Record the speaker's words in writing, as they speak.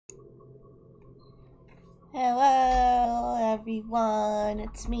Hello, everyone.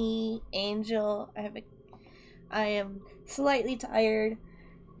 It's me, Angel. I am slightly tired,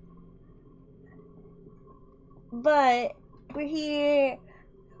 but we're here.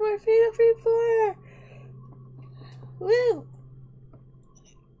 We're Freedom Free 4. Woo!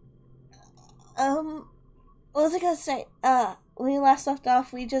 What was I gonna say? When we last left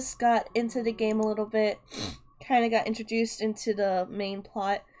off, we just got into the game a little bit. Kind of got introduced into the main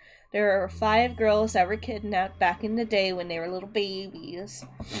plot. There are 5 girls that were kidnapped back in the day when they were little babies.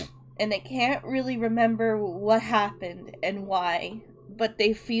 And they can't really remember what happened and why. But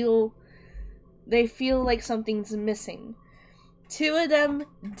they feel like something's missing. 2 of them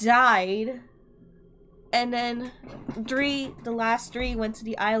died. And then the last 3 went to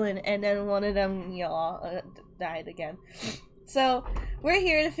the island. And then one of them, died again. So, we're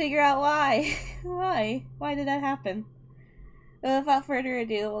here to figure out why. Why did that happen? Without further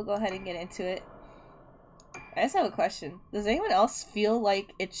ado, we'll go ahead and get into it. I just have a question. Does anyone else feel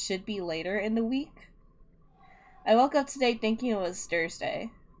like it should be later in the week? I woke up today thinking it was Thursday.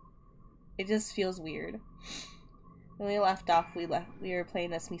 It just feels weird. When we left off, we were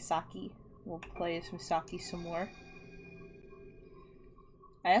playing as Misaki. We'll play as Misaki some more.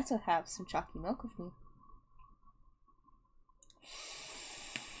 I also have some chalky milk with me.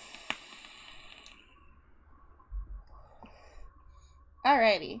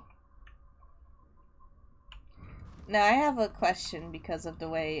 Alrighty. Now I have a question because of the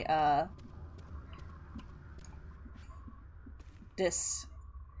way this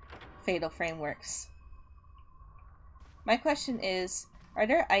fatal frame works. My question is, are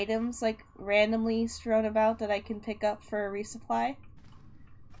there items like randomly thrown about that I can pick up for a resupply?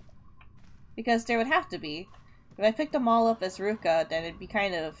 Because there would have to be. If I picked them all up as Ruka, then it'd be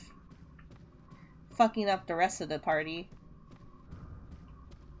kind of fucking up the rest of the party.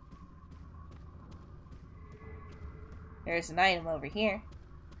 There's an item over here.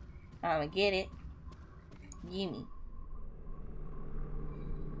 I'ma get it. Gimme.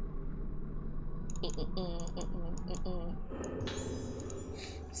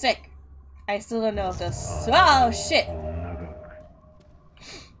 Sick. I still don't know if this. Oh shit!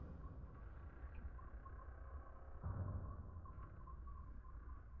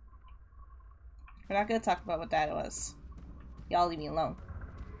 We're not gonna talk about what that was. Y'all leave me alone.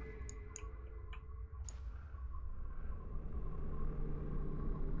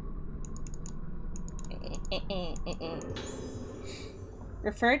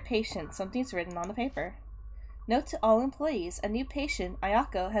 Referred patient. Something's written on the paper. Note to all employees. A new patient,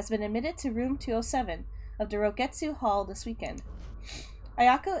 Ayako, has been admitted to room 207 of the Rogetsu Hall this weekend.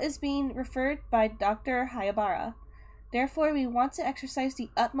 Ayako is being referred by Dr. Hayabara. Therefore, we want to exercise the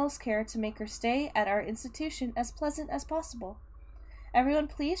utmost care to make her stay at our institution as pleasant as possible. Everyone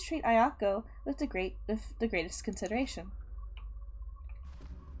please treat Ayako with the greatest consideration.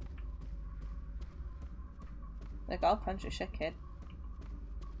 Like, I'll punch your shit, kid.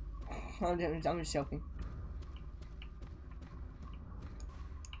 I'm just joking.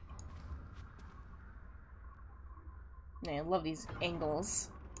 Man, I love these angles.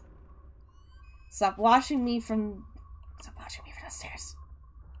 Stop watching me from the stairs.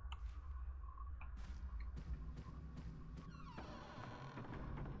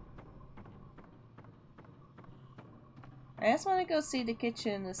 I just want to go see the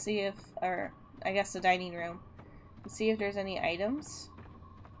kitchen to see if, or I guess the dining room, to see if there's any items.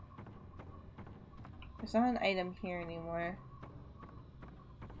 There's not an item here anymore.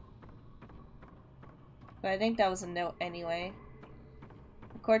 But I think that was a note anyway.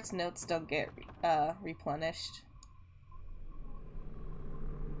 The court's notes don't get replenished.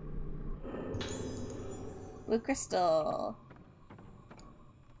 Blue crystal.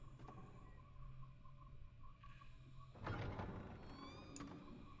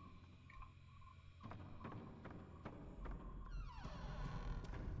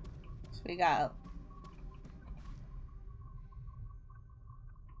 So we got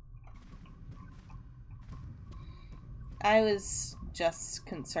I was just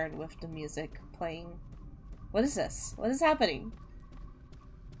concerned with the music playing. What is this? What is happening?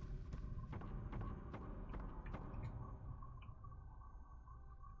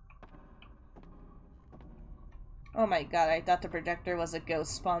 Oh my god, I thought the projector was a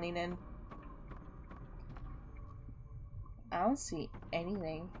ghost spawning in. I don't see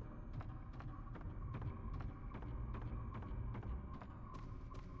anything.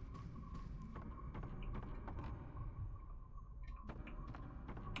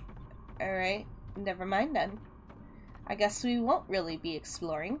 Alright, never mind then. I guess we won't really be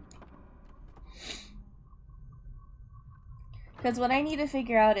exploring. Because what I need to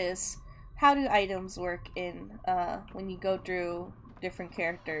figure out is, how do items work in when you go through different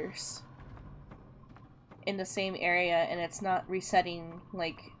characters in the same area and it's not resetting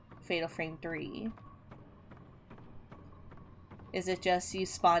like Fatal Frame 3? Is it just you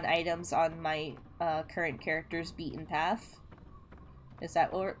spawn items on my current character's beaten path? Is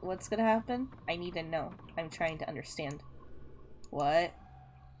that what's gonna happen? I need to know. I'm trying to understand. What?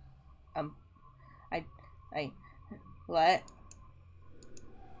 What?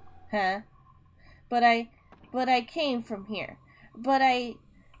 Huh? But I came from here. But I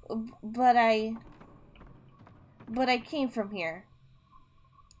came from here.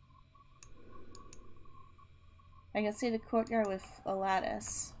 I can see the courtyard with a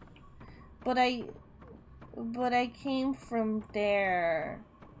lattice. But I came from there.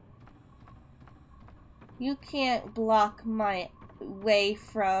 You can't block my way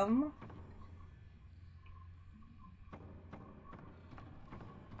from...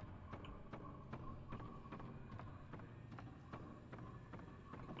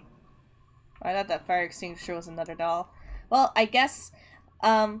 I thought that fire extinguisher was another doll. Well, I guess,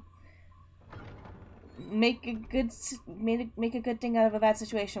 make a good thing out of a bad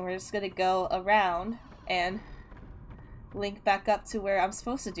situation. We're just gonna go around and link back up to where I'm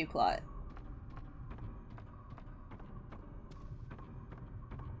supposed to do plot.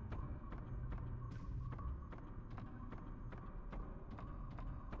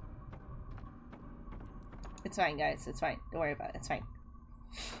 It's fine, guys. It's fine. Don't worry about it. It's fine.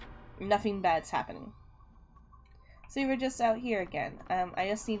 Nothing bad's happening. So we're just out here again. I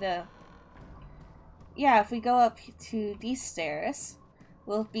just need to... Yeah, if we go up to these stairs,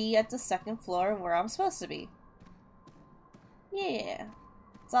 we'll be at the second floor where I'm supposed to be. Yeah.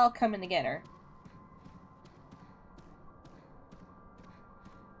 It's all coming together.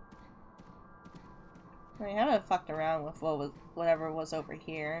 I haven't fucked around with whatever was over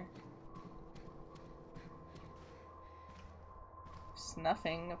here. Just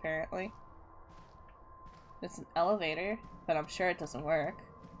nothing, apparently. It's an elevator, but I'm sure it doesn't work.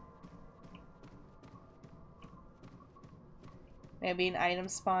 Maybe an item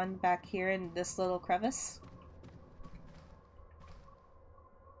spawned back here in this little crevice?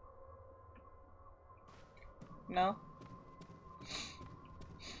 No?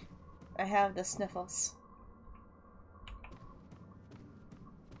 I have the sniffles.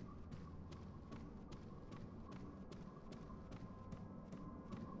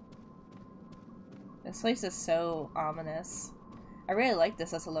 This place is so ominous. I really like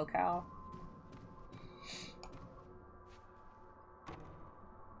this as a locale.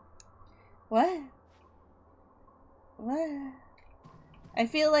 What? What? I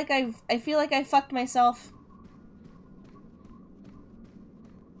feel like I fucked myself.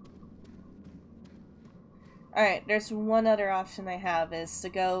 Alright, there's one other option I have is to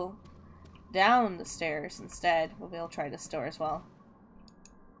go down the stairs instead. Maybe I'll try this door as well.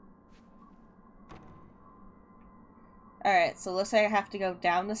 Alright, so looks like I have to go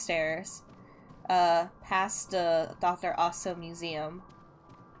down the stairs, past the Dr. Osso Museum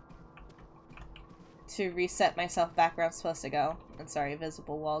to reset myself back where I'm supposed to go. I'm sorry,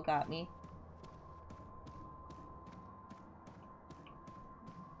 visible wall got me.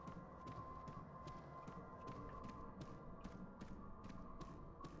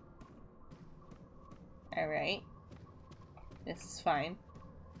 Alright. This is fine.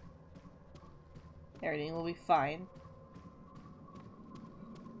 Everything will be fine.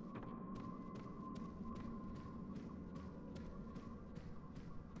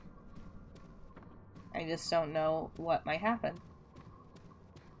 I just don't know what might happen.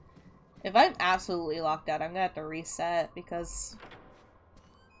 If I'm absolutely locked out, I'm gonna have to reset because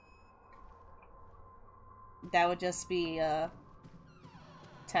that would just be a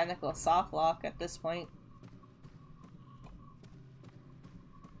technical soft lock at this point.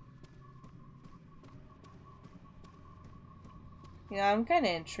 You know, I'm kind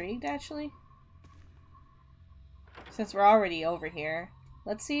of intrigued actually. Since we're already over here.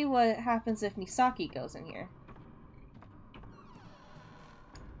 Let's see what happens if Misaki goes in here.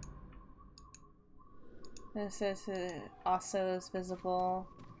 This is also is visible.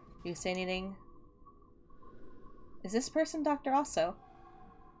 Do you say anything? Is this person Dr. Osso?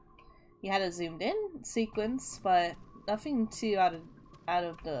 You had a zoomed in sequence, but nothing too out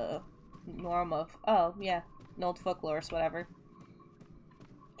of the norm of, oh yeah, an old folklore or whatever.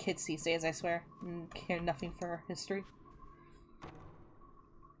 Kids these days, I swear, care nothing for our history.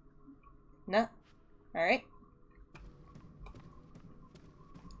 No. Alright.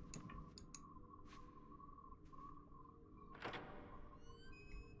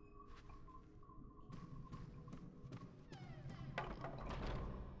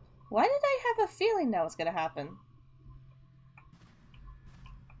 Why did I have a feeling that was gonna happen?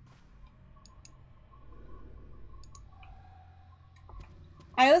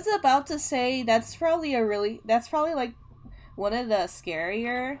 I was about to say that's probably like one of the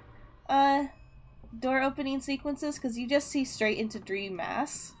scarier door opening sequences, because you just see straight into Dream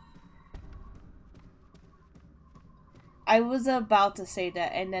Mass. I was about to say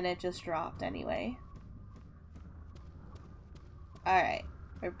that, and then it just dropped anyway. Alright,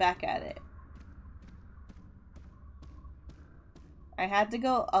 we're back at it. I had to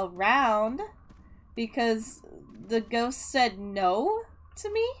go around because the ghost said no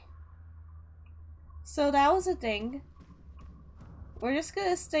to me. So that was a thing. We're just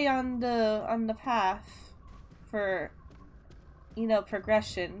gonna stay on the path for, you know,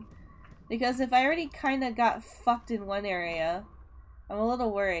 progression. Because if I already kind of got fucked in one area, I'm a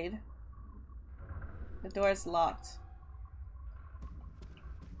little worried. The door's locked.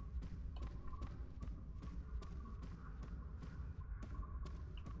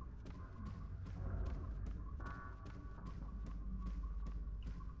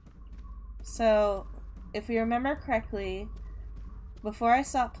 So, if we remember correctly, before I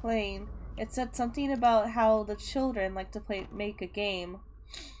stopped playing, it said something about how the children like to make a game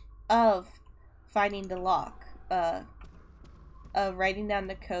of finding the lock, of writing down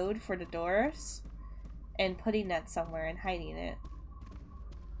the code for the doors and putting that somewhere and hiding it.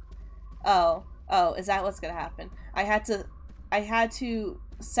 Oh, is that what's gonna happen? I had to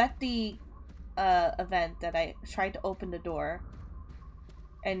set the event that I tried to open the door,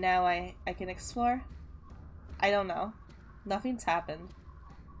 and now I can explore. I don't know. Nothing's happened.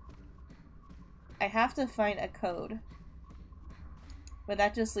 I have to find a code. But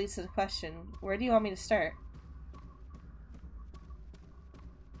that just leads to the question, where do you want me to start?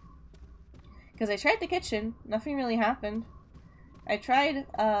 Because I tried the kitchen, nothing really happened. I tried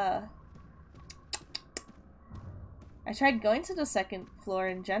going to the second floor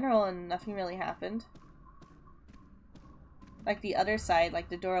in general and nothing really happened. Like the other side, like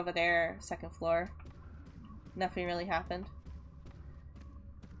the door over there, second floor. Nothing really happened.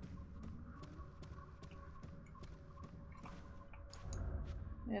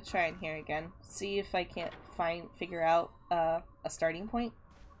 I'm gonna try in here again. See if I can't figure out a starting point.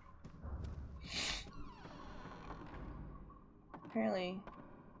 Apparently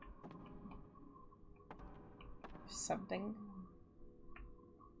something.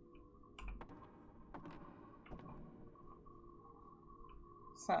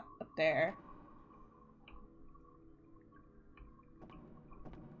 It's not up there.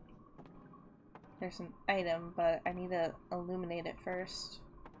 There's an item, but I need to illuminate it first.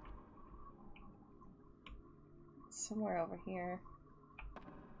 It's somewhere over here.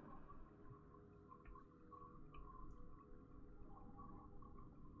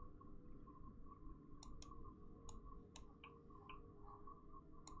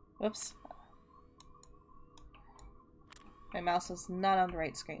 Whoops. My mouse was not on the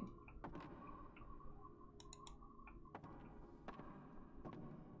right screen.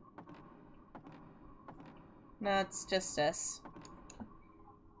 No, it's just this.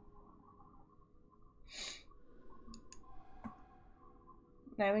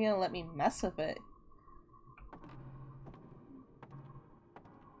 Now you're gonna let me mess with it.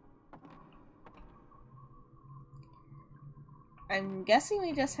 I'm guessing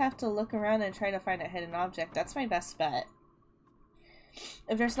we just have to look around and try to find a hidden object. That's my best bet.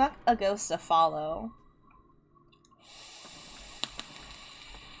 If there's not a ghost to follow.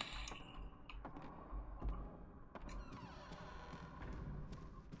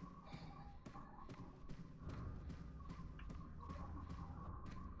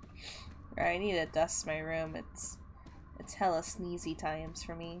 Right, I need to dust my room. It's hella sneezy times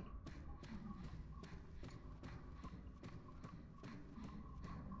for me.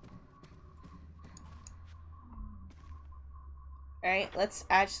 Alright, let's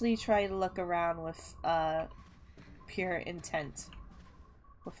actually try to look around with pure intent.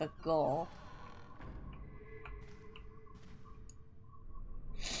 With a goal.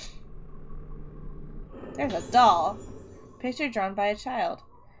 There's a doll. Picture drawn by a child.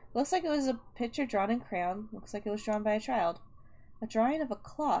 Looks like it was a picture drawn in crayon. Looks like it was drawn by a child. A drawing of a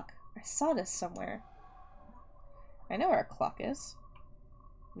clock. I saw this somewhere. I know where a clock is.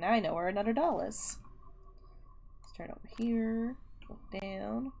 Now I know where another doll is. Let's turn over here. Look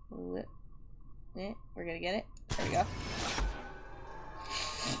down. We're gonna get it. There we go.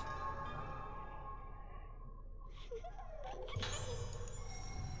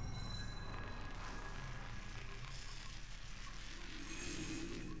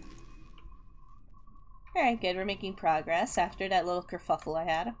 Alright, good. We're making progress after that little kerfuffle I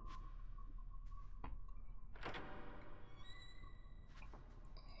had.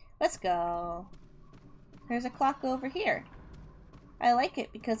 Let's go. There's a clock over here. I like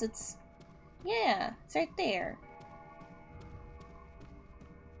it because it's... Yeah, it's right there.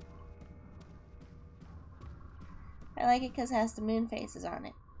 I like it because it has the moon faces on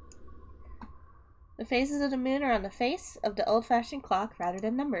it. The phases of the moon are on the face of the old-fashioned clock rather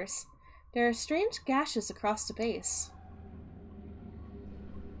than numbers. There are strange gashes across the base.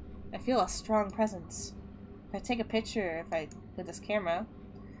 I feel a strong presence. If I take a picture with this camera...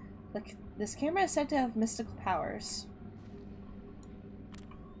 Look, this camera is said to have mystical powers.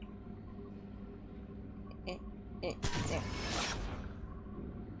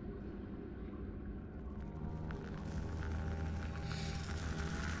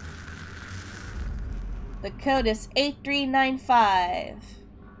 The code is 8395.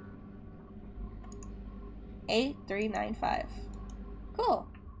 8395. Cool.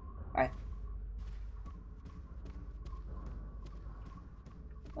 Alright.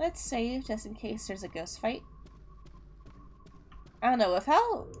 Let's save just in case there's a ghost fight. I don't know, with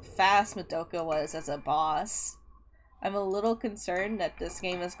how fast Madoka was as a boss, I'm a little concerned that this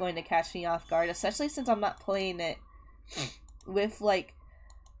game is going to catch me off guard, especially since I'm not playing it with, like,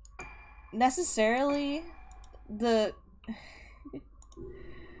 necessarily the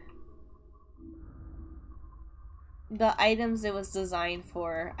items it was designed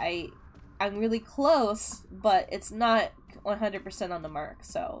for. I'm really close, but it's not 100% on the mark,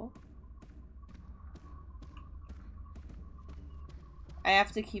 so I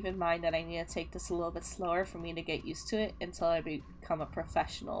have to keep in mind that I need to take this a little bit slower for me to get used to it until I become a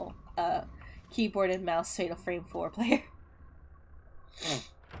professional keyboard and mouse Fatal Frame 4 player.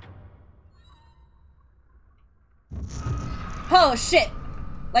 Oh shit!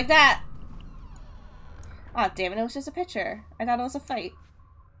 Like that! Aw, oh, damn it, it was just a picture. I thought it was a fight.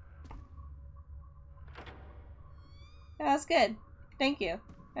 Yeah, that's good. Thank you.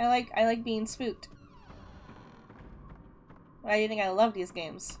 I like being spooked. Why do you think I love these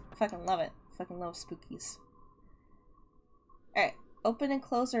games? I fucking love it. I fucking love spookies. Alright. Open and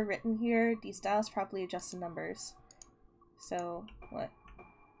close are written here. These dials properly adjust the numbers. So, what?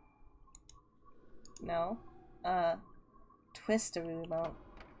 No. Twist the Wii remote.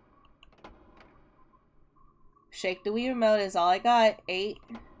 Shake the Wii remote is all I got. 8.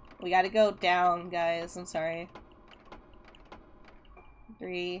 We gotta go down, guys. I'm sorry.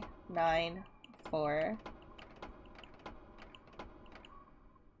 3, 9, 4.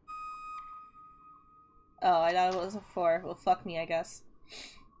 Oh, I thought it was a 4. Well, fuck me, I guess.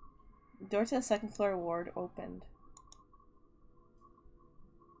 Door to the second floor ward opened.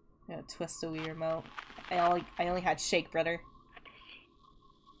 I'm gonna twist the Wii remote. I only had shake, brother.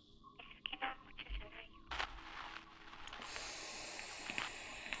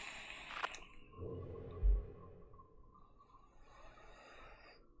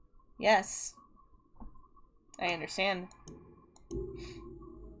 Yes. I understand.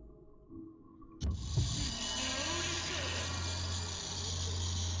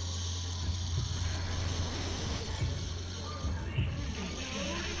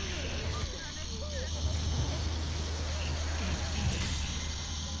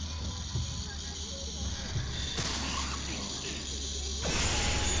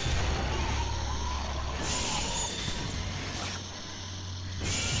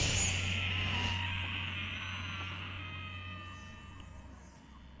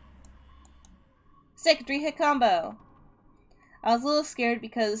 Sick, 3-hit combo. I was a little scared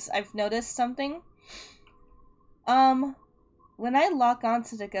because I've noticed something. When I lock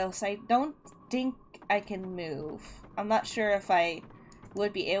onto the ghost, I don't think I can move. I'm not sure if I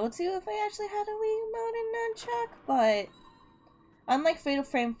would be able to if I actually had a Wii remote and nunchuck, but unlike Fatal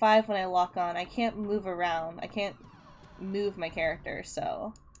Frame 5 when I lock on, I can't move around. I can't move my character,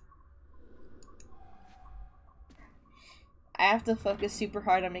 so I have to focus super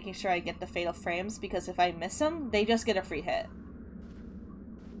hard on making sure I get the fatal frames, because if I miss them, they just get a free hit.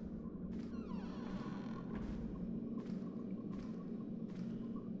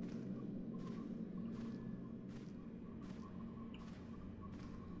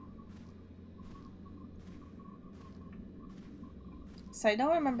 So I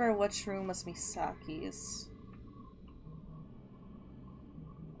don't remember which room was Misaki's.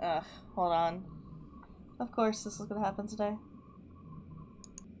 Ugh, hold on. Of course this is gonna happen today.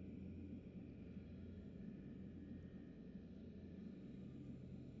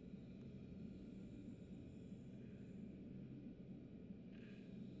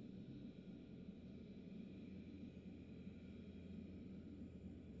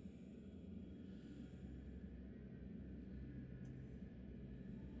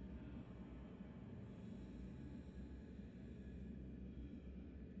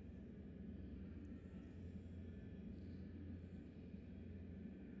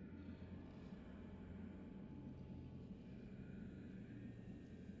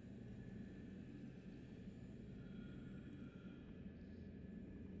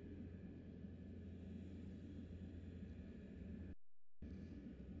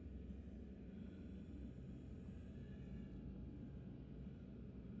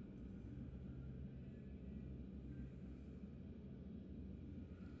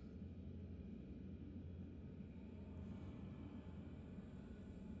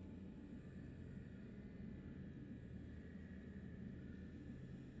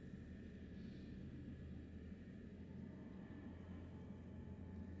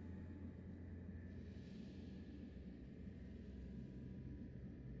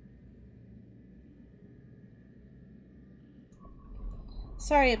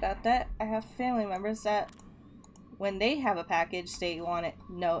 Sorry about that. I have family members that when they have a package, they want it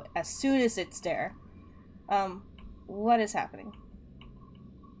know as soon as it's there. What is happening?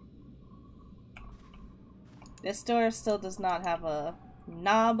 This door still does not have a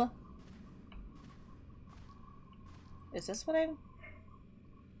knob. Is this what I'm...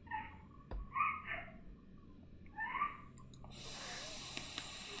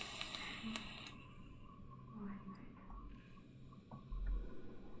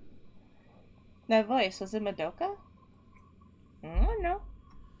 That voice, was it Madoka? I don't know.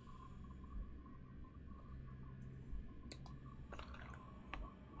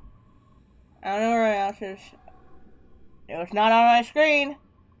 I don't know where else is. It was not on my screen.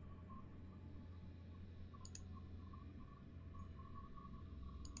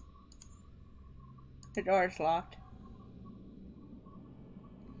 The door is locked.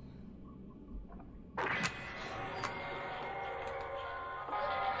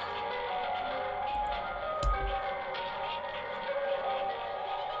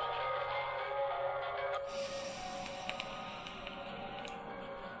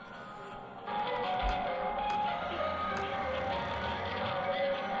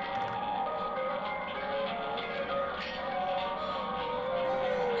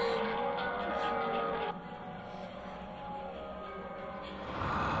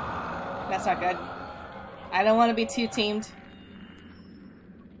 That's not good. I don't want to be two-teamed.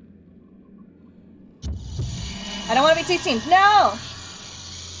 I don't want to be two-teamed. No!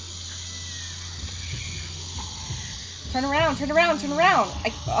 Turn around, turn around, turn around!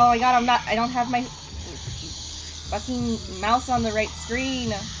 Oh my god, I don't have my fucking mouse on the right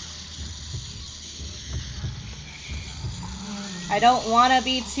screen. I don't want to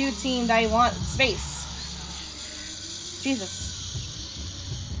be two-teamed. I want space. Jesus.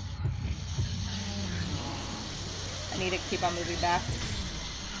 I need to keep on moving back.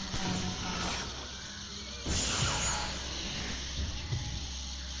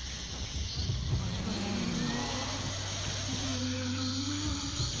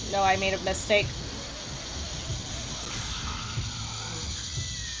 No, I made a mistake.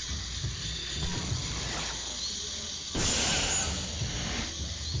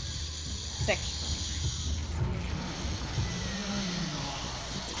 Sick.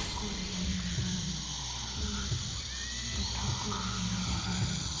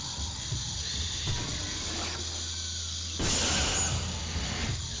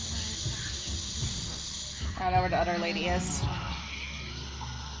 I don't know where the other lady is.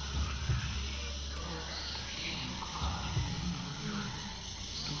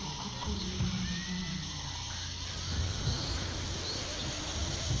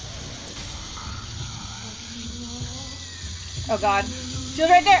 Oh god. She was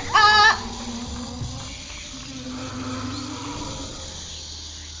right there! Ah!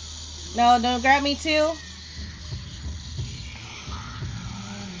 No, don't grab me too.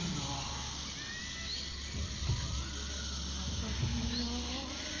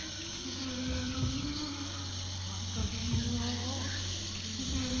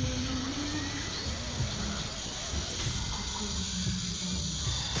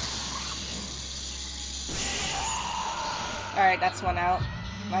 Alright, that's one out.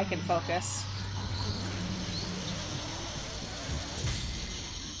 I can focus.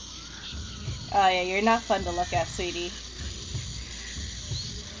 Oh yeah, you're not fun to look at, sweetie.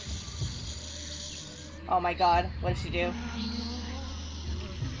 Oh my god, what did she do?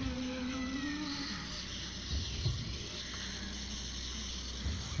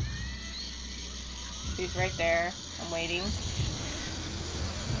 She's right there. I'm waiting.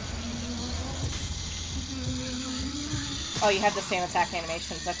 Oh, you have the same attack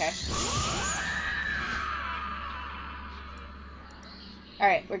animations, okay.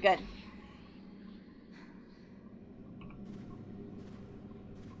 Alright, we're good.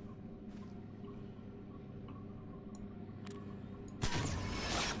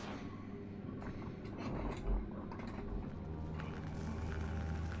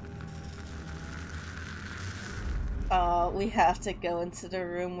 We have to go into the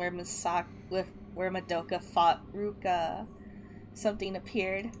room where Madoka fought Ruka. Something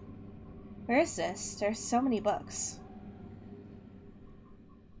appeared. Where is this? There's so many books.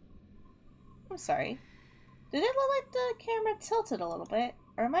 I'm sorry. Did it look like the camera tilted a little bit?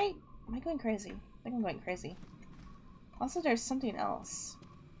 Or am I going crazy? I think I'm going crazy. Also, there's something else.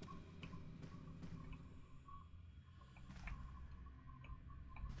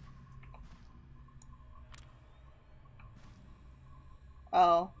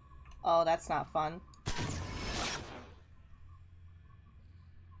 Oh. Oh, that's not fun.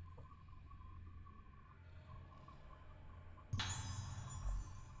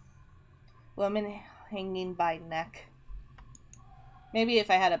 Woman hanging by neck. Maybe if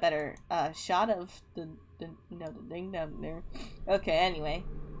I had a better shot of the thing down there. Okay, anyway.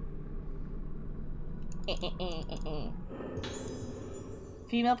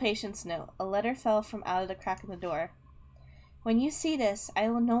 Female patient's note. A letter fell from out of the crack in the door. When you see this, I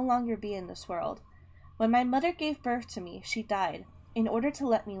will no longer be in this world. When my mother gave birth to me, she died, in order to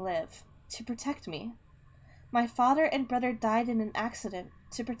let me live, to protect me. My father and brother died in an accident,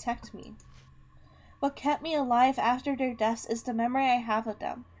 to protect me. What kept me alive after their deaths is the memory I have of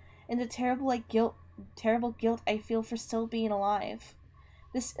them, and the terrible guilt I feel for still being alive.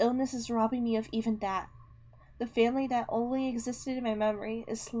 This illness is robbing me of even that. The family that only existed in my memory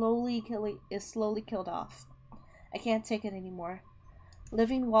is slowly killed off. I can't take it anymore.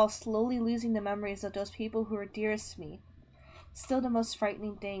 Living while slowly losing the memories of those people who are dearest to me. Still, the most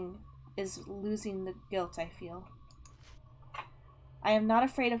frightening thing is losing the guilt I feel. I am not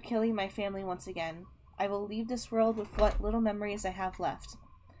afraid of killing my family once again. I will leave this world with what little memories I have left.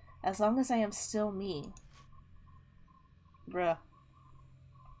 As long as I am still me. Bruh.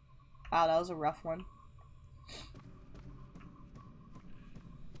 Wow, that was a rough one.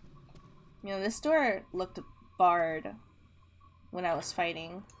 You know, this door looked barred when I was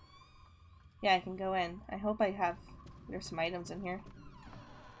fighting. Yeah, I can go in. I hope there's some items in here.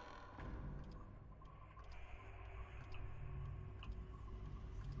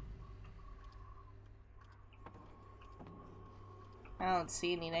 I don't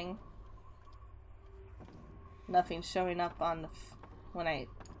see anything. Nothing's showing up on the when I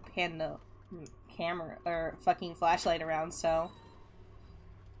pan the camera or fucking flashlight around, so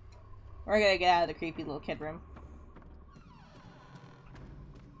we're gonna get out of the creepy little kid room.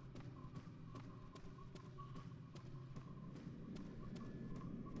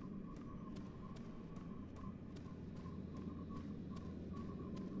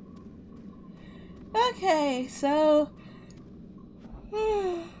 Okay, so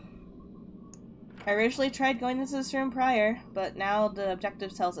I originally tried going into this room prior, but now the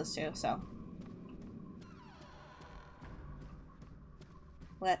objective tells us to, so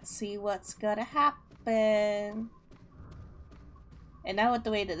let's see what's gonna happen. And now with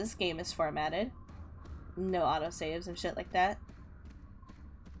the way that this game is formatted, no autosaves and shit like that.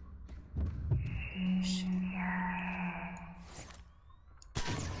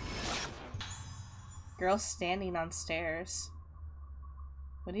 Girl standing on stairs.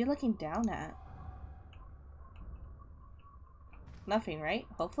 What are you looking down at? Nothing, right?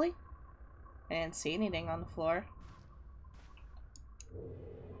 Hopefully? I didn't see anything on the floor.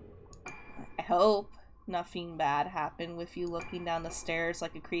 I hope nothing bad happened with you looking down the stairs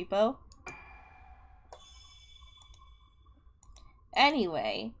like a creepo.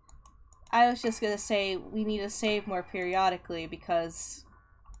 Anyway, I was just gonna say we need to save more periodically because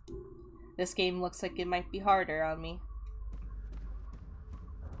this game looks like it might be harder on me.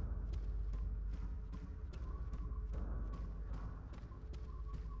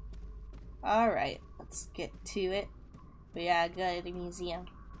 Alright, let's get to it. We gotta go to the museum.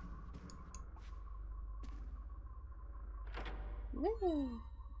 Woo!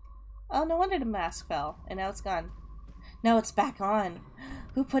 Oh, no wonder the mask fell, and now it's gone. No, it's back on.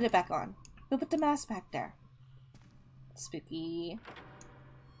 Who put it back on? Who put the mask back there? Spooky.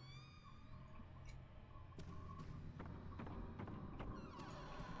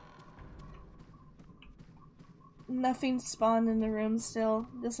 Nothing spawned in the room still.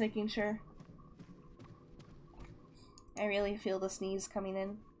 Just making sure. I really feel the sneeze coming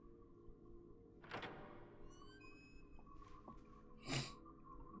in.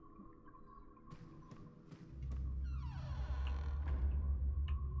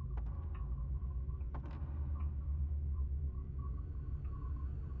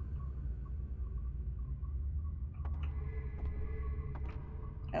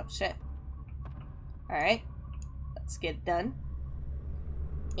 Oh shit. Alright. Let's get it done.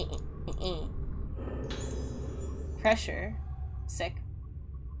 Pressure. Sick.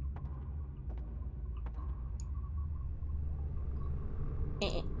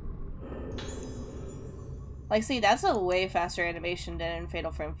 Like, see, that's a way faster animation than in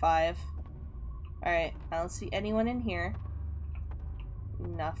Fatal Frame 5. Alright, I don't see anyone in here.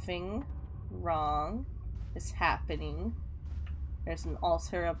 Nothing wrong is happening. There's an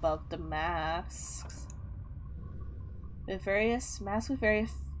altar above the masks. With masks with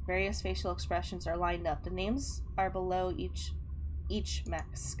various facial expressions are lined up. The names are below each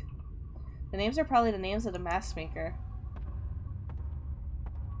mask. The names are probably the names of the mask maker.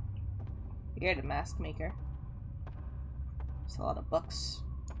 You're the mask maker. There's a lot of books.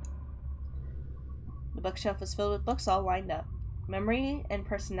 The bookshelf is filled with books all lined up. Memory and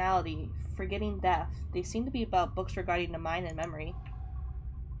personality, forgetting death. They seem to be about books regarding the mind and memory.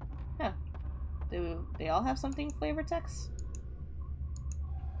 Huh. Do they all have something flavor text?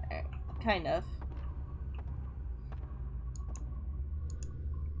 Kind of.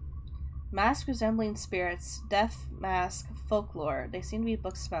 Mask resembling spirits, death, mask, folklore. They seem to be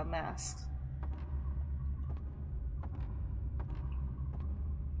books about masks.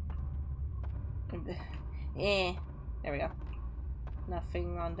 There we go.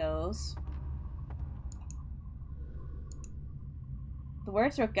 Nothing on those. The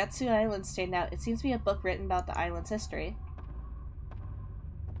words Rogetsu Island stand out. It seems to be a book written about the island's history.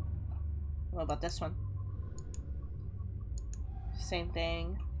 What about this one? Same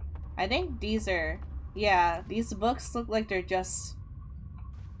thing. I think these are... Yeah, these books look like they're just...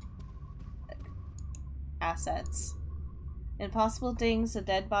 assets. Impossible Things, A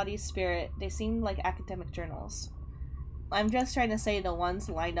Dead Body's Spirit. They seem like academic journals. I'm just trying to say the ones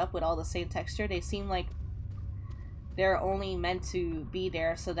lined up with all the same texture, they seem like they're only meant to be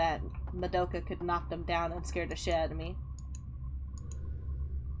there so that Madoka could knock them down and scare the shit out of me.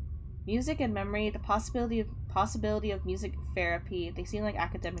 Music and memory, the possibility of music therapy. They seem like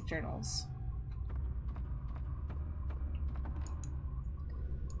academic journals.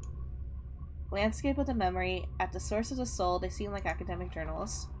 Landscape of the memory, at the source of the soul. They seem like academic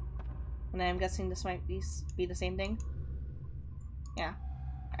journals. And I'm guessing this might be the same thing. Yeah.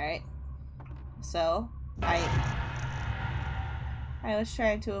 Alright. So, I was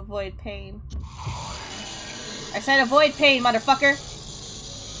trying to avoid pain. I said avoid pain, motherfucker!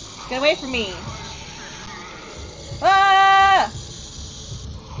 Get away from me! Ah!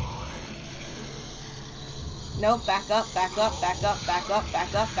 Nope, back up, back up, back up, back up,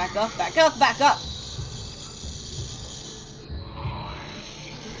 back up, back up, back up, back up!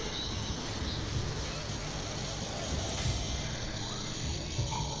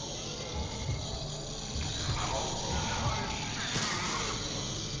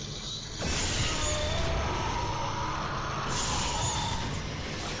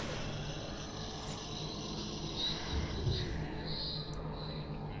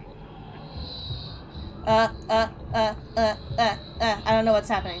 I don't know what's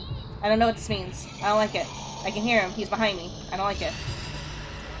happening. I don't know what this means. I don't like it. I can hear him. He's behind me. I don't like it.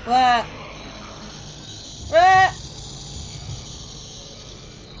 What?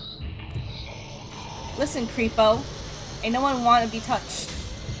 Listen, creepo. Ain't no one want to be touched.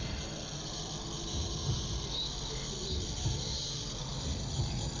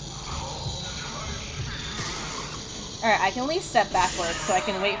 Alright, I can at least step backwards so I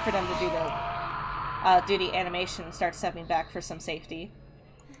can wait for them to do the animation and start stepping back for some safety.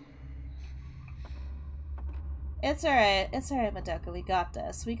 It's alright, Madoka, we got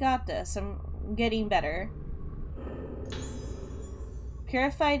this. We got this. I'm getting better.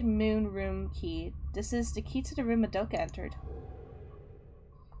 Purified Moon Room Key. This is the key to the room Madoka entered.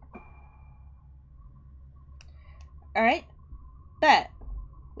 Alright. Bet.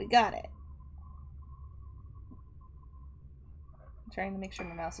 We got it. I'm trying to make sure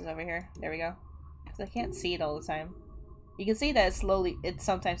my mouse is over here. There we go. Because I can't see it all the time. You can see that it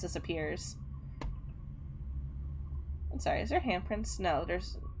sometimes disappears. I'm sorry, is there handprints? No,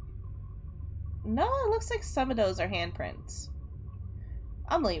 there's... No, it looks like some of those are handprints.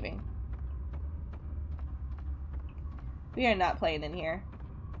 I'm leaving. We are not playing in here.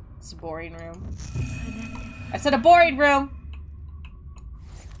 It's a boring room. I said a boring room!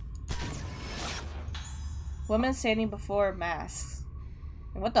 Woman standing before masks.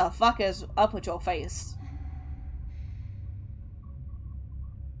 And what the fuck is up with your face?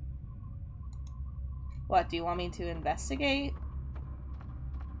 What, do you want me to investigate?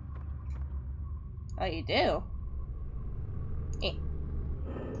 Oh, you do? Eh.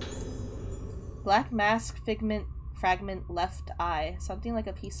 Black mask fragment left eye. Something like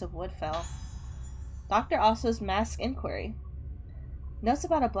a piece of wood fell. Dr. Oso's mask inquiry. Notes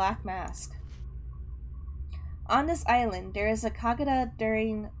about a black mask. On this island, there is a Kagura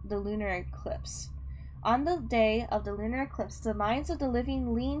during the lunar eclipse. On the day of the lunar eclipse, the minds of the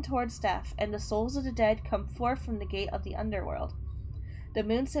living lean towards death, and the souls of the dead come forth from the gate of the underworld. The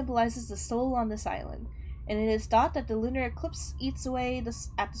moon symbolizes the soul on this island, and it is thought that the lunar eclipse eats away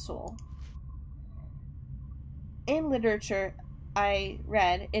at the soul. In literature I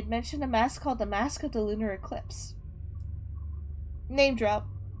read, it mentioned a mask called the Mask of the Lunar Eclipse. Name drop.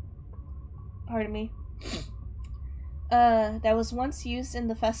 Pardon me. That was once used in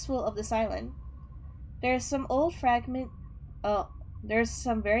the festival of this island. There's some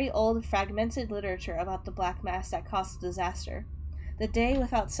very old fragmented literature about the black mask that caused the disaster. The day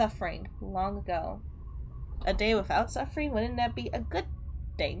without suffering, long ago. a day without suffering, wouldn't that be a good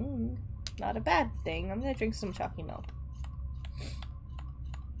thing? Not a bad thing. I'm gonna drink some chalky milk.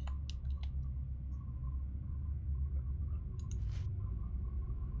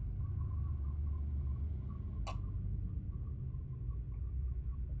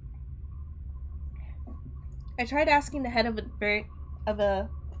 I tried asking the head of a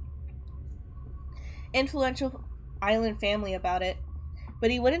influential island family about it, but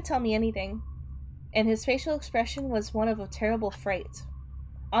he wouldn't tell me anything, and his facial expression was one of a terrible fright.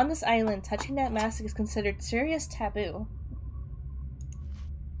 On this island, touching that mask is considered serious taboo.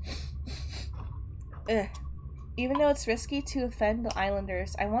 Ugh. Even though it's risky to offend the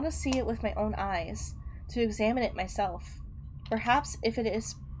islanders, I want to see it with my own eyes, to examine it myself. Perhaps if it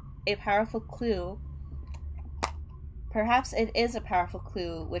is a powerful clue, perhaps it is a powerful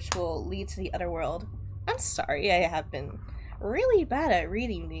clue which will lead to the other world. I'm sorry, I have been really bad at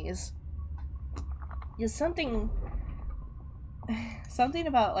reading these. Just something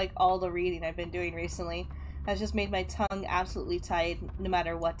about like all the reading I've been doing recently has just made my tongue absolutely tight no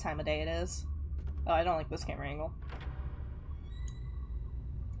matter what time of day it is. Oh, I don't like this camera angle.